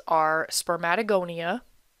tubules are spermatogonia,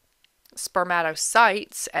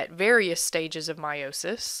 spermatocytes at various stages of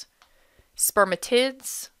meiosis,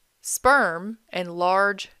 spermatids, sperm, and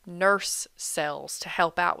large nurse cells to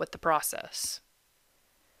help out with the process.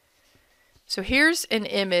 So here's an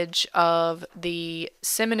image of the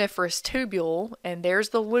seminiferous tubule, and there's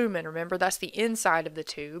the lumen. Remember, that's the inside of the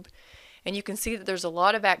tube. And you can see that there's a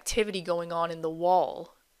lot of activity going on in the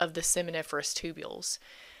wall of the seminiferous tubules.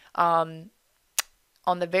 On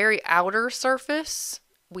the very outer surface,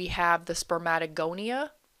 we have the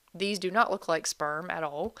spermatogonia. These do not look like sperm at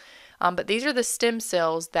all, but these are the stem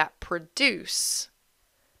cells that produce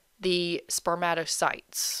the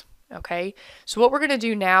spermatocytes. Okay, so what we're going to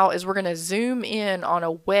do now is we're going to zoom in on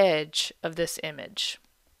a wedge of this image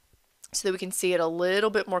so that we can see it a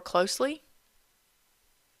little bit more closely.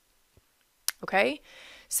 Okay,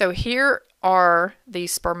 so here are the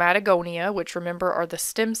spermatogonia, which remember are the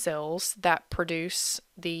stem cells that produce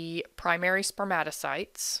the primary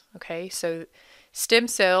spermatocytes. Okay, so stem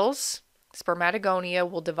cells, spermatogonia,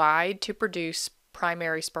 will divide to produce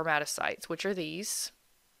primary spermatocytes, which are these.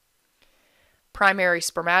 Primary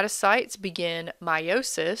spermatocytes begin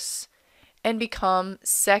meiosis and become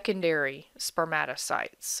secondary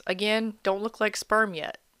spermatocytes. Again, don't look like sperm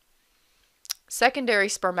yet. Secondary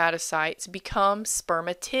spermatocytes become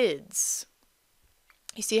spermatids.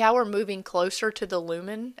 You see how we're moving closer to the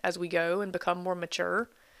lumen as we go and become more mature?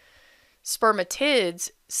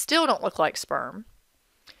 Spermatids still don't look like sperm.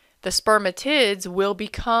 The spermatids will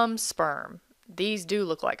become sperm. These do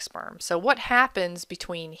look like sperm. So what happens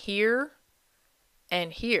between here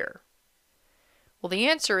and here? Well, the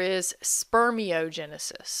answer is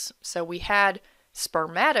spermiogenesis. So we had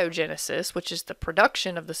spermatogenesis, which is the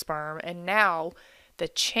production of the sperm, and now the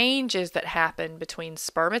changes that happen between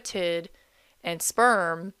spermatid and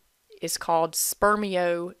sperm is called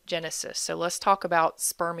spermiogenesis. So let's talk about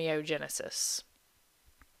spermiogenesis.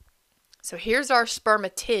 So here's our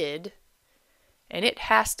spermatid, and it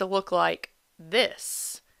has to look like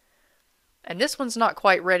this. And this one's not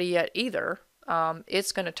quite ready yet either.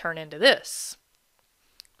 It's going to turn into this.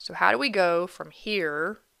 So how do we go from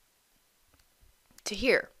here to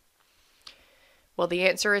here? Well, the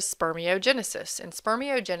answer is spermiogenesis, and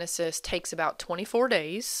spermiogenesis takes about 24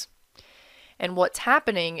 days. And what's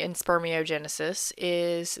happening in spermiogenesis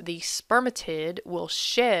is the spermatid will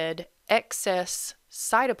shed excess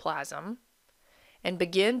cytoplasm and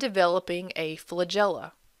begin developing a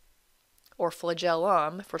flagella, or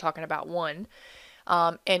flagellum if we're talking about one.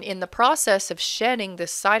 And in the process of shedding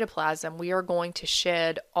this cytoplasm, we are going to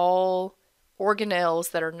shed all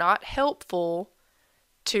organelles that are not helpful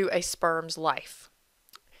to a sperm's life.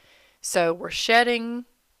 So we're shedding,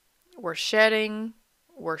 we're shedding,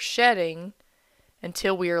 we're shedding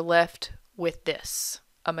until we are left with this,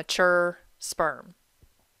 a mature sperm.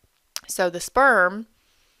 So the sperm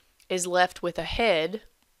is left with a head.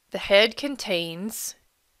 The head contains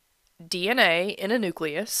DNA in a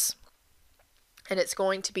nucleus, and it's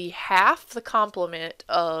going to be half the complement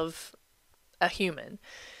of a human.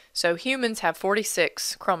 So humans have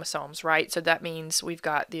 46 chromosomes, right? So that means we've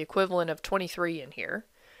got the equivalent of 23 in here.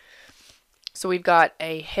 So we've got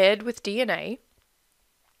a head with DNA.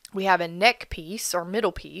 We have a neck piece or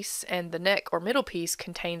middle piece, and the neck or middle piece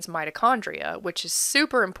contains mitochondria, which is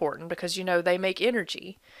super important because, you know, they make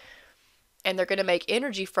energy. And they're going to make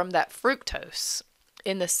energy from that fructose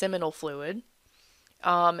in the seminal fluid.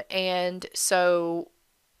 And so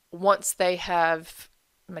once they have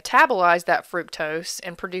metabolized that fructose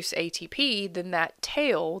and produce ATP, then that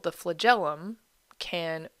tail, the flagellum,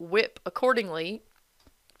 can whip accordingly,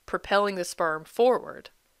 propelling the sperm forward.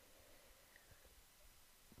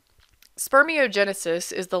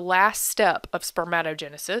 Spermiogenesis is the last step of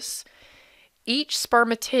spermatogenesis. Each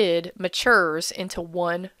spermatid matures into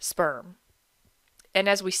one sperm. And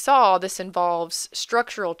as we saw, this involves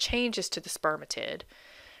structural changes to the spermatid.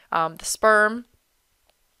 The sperm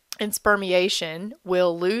in spermiation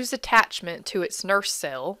will lose attachment to its nurse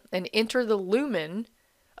cell and enter the lumen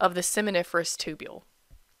of the seminiferous tubule.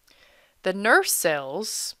 The nurse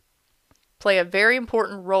cells play a very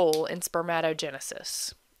important role in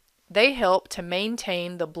spermatogenesis. They help to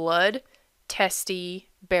maintain the blood-testis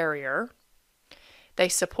barrier. They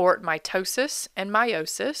support mitosis and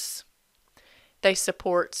meiosis. They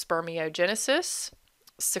support spermiogenesis,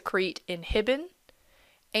 secrete inhibin,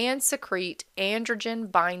 and secrete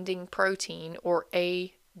androgen-binding protein, or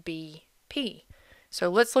ABP. So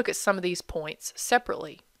let's look at some of these points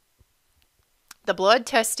separately. The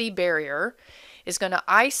blood-testis barrier is going to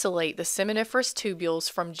isolate the seminiferous tubules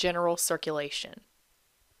from general circulation.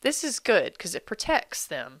 This is good because it protects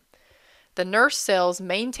them. The nurse cells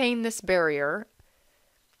maintain this barrier.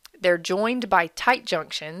 They're joined by tight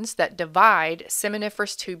junctions that divide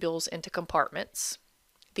seminiferous tubules into compartments.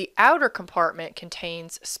 The outer compartment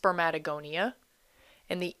contains spermatogonia,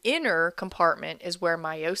 and the inner compartment is where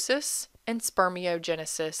meiosis and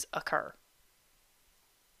spermiogenesis occur.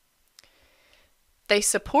 They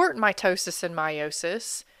support mitosis and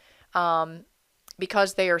meiosis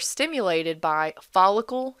because they are stimulated by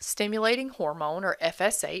follicle-stimulating hormone, or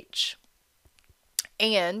FSH,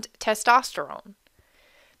 and testosterone.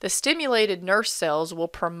 The stimulated nurse cells will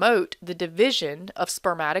promote the division of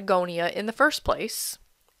spermatogonia in the first place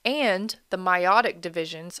and the meiotic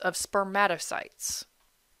divisions of spermatocytes.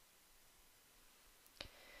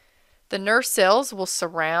 The nurse cells will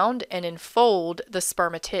surround and enfold the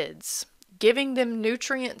spermatids, giving them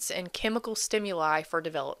nutrients and chemical stimuli for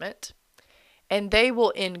development, and they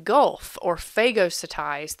will engulf or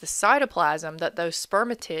phagocytize the cytoplasm that those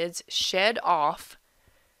spermatids shed off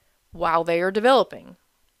while they are developing.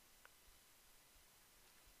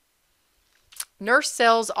 Nurse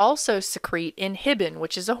cells also secrete inhibin,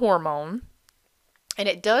 which is a hormone, and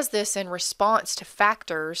it does this in response to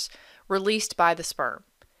factors released by the sperm.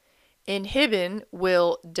 Inhibin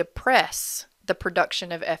will depress the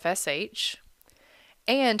production of FSH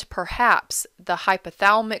and perhaps the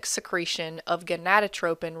hypothalamic secretion of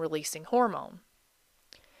gonadotropin-releasing hormone.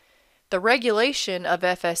 The regulation of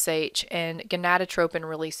FSH and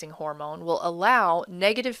gonadotropin-releasing hormone will allow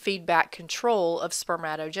negative feedback control of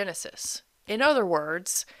spermatogenesis. In other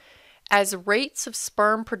words, as rates of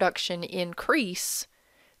sperm production increase,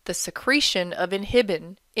 the secretion of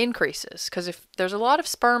inhibin increases. Because if there's a lot of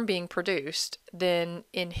sperm being produced, then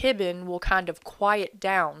inhibin will kind of quiet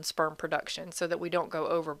down sperm production so that we don't go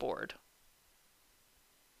overboard.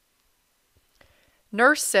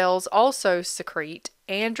 Nurse cells also secrete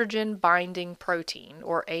androgen-binding protein,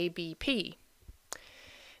 or ABP.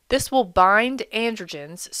 This will bind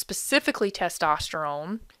androgens, specifically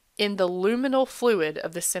testosterone, in the luminal fluid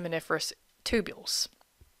of the seminiferous tubules.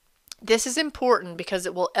 This is important because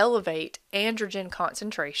it will elevate androgen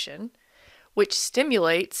concentration, which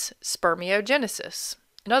stimulates spermiogenesis.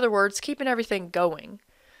 In other words, keeping everything going.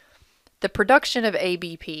 The production of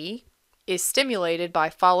ABP is stimulated by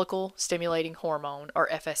follicle-stimulating hormone, or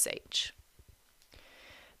FSH.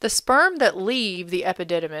 The sperm that leave the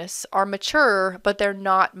epididymis are mature, but they're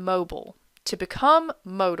not mobile. To become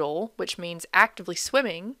motile, which means actively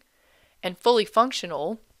swimming, and fully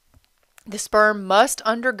functional, the sperm must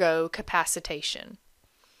undergo capacitation.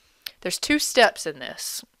 There's 2 steps in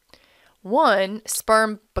this. 1,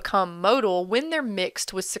 sperm become motile when they're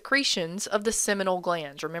mixed with secretions of the seminal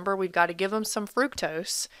glands. Remember, we've got to give them some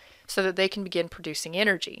fructose so that they can begin producing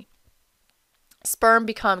energy. Sperm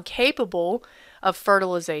become capable of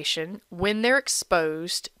fertilization when they're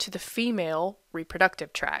exposed to the female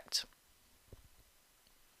reproductive tract.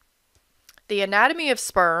 The anatomy of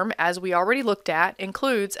sperm, as we already looked at,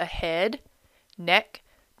 includes a head, neck,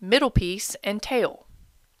 middle piece, and tail.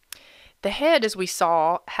 The head, as we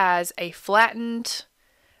saw, has a flattened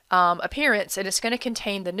appearance, and it's going to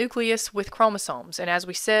contain the nucleus with chromosomes, and as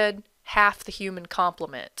we said, half the human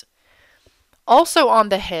complement. Also on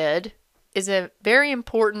the head is a very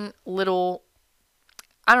important little,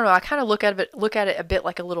 I don't know, I kind of look at it a bit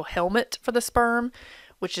like a little helmet for the sperm,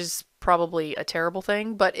 which is probably a terrible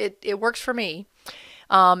thing, but it works for me.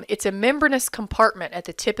 It's a membranous compartment at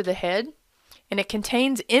the tip of the head, and it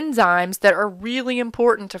contains enzymes that are really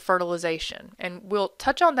important to fertilization. And we'll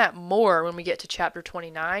touch on that more when we get to chapter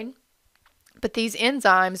 29. But these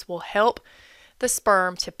enzymes will help the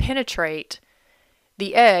sperm to penetrate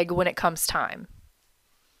the egg when it comes time.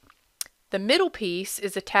 The middle piece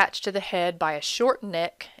is attached to the head by a short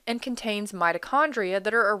neck and contains mitochondria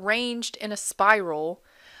that are arranged in a spiral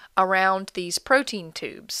around these protein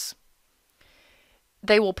tubes.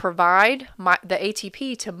 They will provide the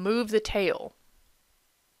ATP to move the tail.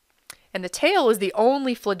 And the tail is the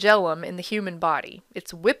only flagellum in the human body.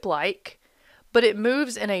 It's whip-like, but it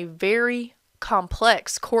moves in a very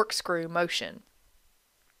complex corkscrew motion.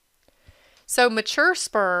 So mature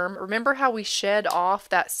sperm, remember how we shed off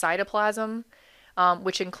that cytoplasm,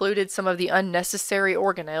 which included some of the unnecessary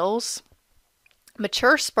organelles?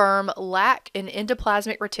 Mature sperm lack an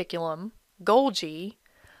endoplasmic reticulum, Golgi,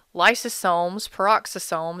 lysosomes,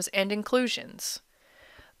 peroxisomes, and inclusions.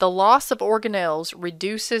 The loss of organelles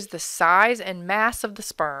reduces the size and mass of the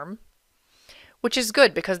sperm, which is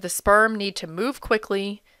good because the sperm need to move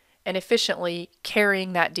quickly and efficiently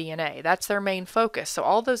carrying that DNA. That's their main focus. So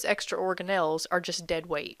all those extra organelles are just dead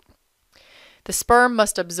weight. The sperm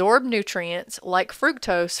must absorb nutrients like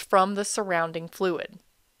fructose from the surrounding fluid.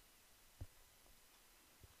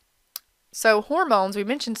 So hormones, we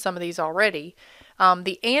mentioned some of these already.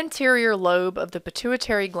 The anterior lobe of the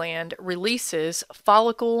pituitary gland releases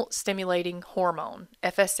follicle stimulating hormone,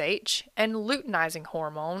 FSH, and luteinizing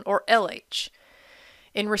hormone, or LH,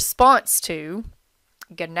 in response to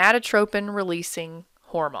gonadotropin releasing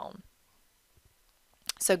hormone.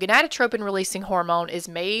 So gonadotropin releasing hormone is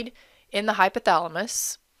made in the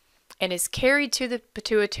hypothalamus and is carried to the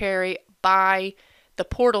pituitary by the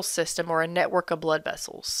portal system, or a network of blood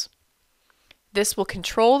vessels. This will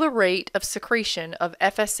control the rate of secretion of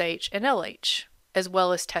FSH and LH, as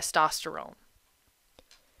well as testosterone.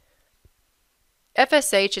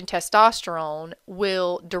 FSH and testosterone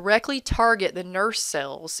will directly target the nurse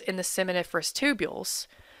cells in the seminiferous tubules,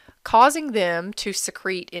 causing them to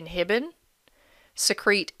secrete inhibin,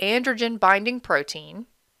 secrete androgen-binding protein,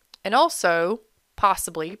 and also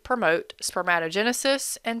possibly promote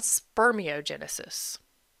spermatogenesis and spermiogenesis.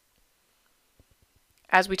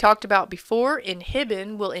 As we talked about before,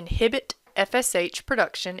 inhibin will inhibit FSH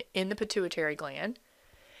production in the pituitary gland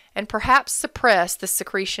and perhaps suppress the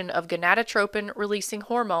secretion of gonadotropin-releasing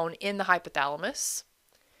hormone in the hypothalamus.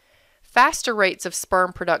 Faster rates of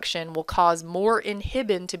sperm production will cause more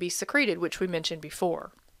inhibin to be secreted, which we mentioned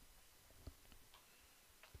before.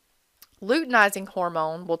 Luteinizing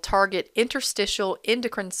hormone will target interstitial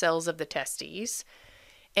endocrine cells of the testes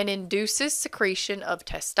and induces secretion of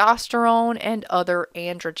testosterone and other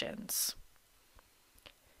androgens.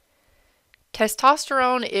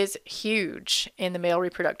 Testosterone is huge in the male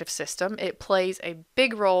reproductive system. It plays a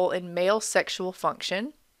big role in male sexual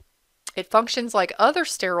function. It functions like other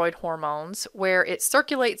steroid hormones, where it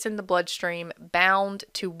circulates in the bloodstream bound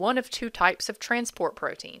to one of 2 types of transport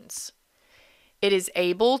proteins. It is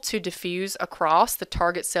able to diffuse across the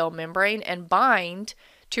target cell membrane and bind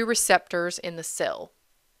to receptors in the cell.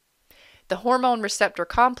 The hormone receptor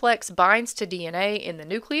complex binds to DNA in the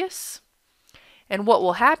nucleus, and what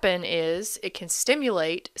will happen is it can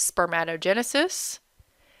stimulate spermatogenesis,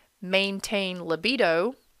 maintain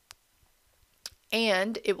libido,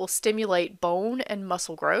 and it will stimulate bone and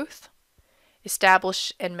muscle growth,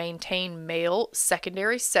 establish and maintain male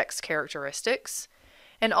secondary sex characteristics,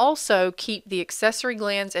 and also keep the accessory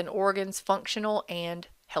glands and organs functional and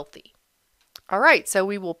healthy. All right, so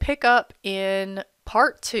we will pick up in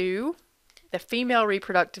part 2, the female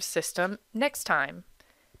reproductive system, next time.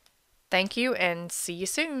 Thank you and see you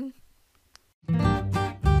soon.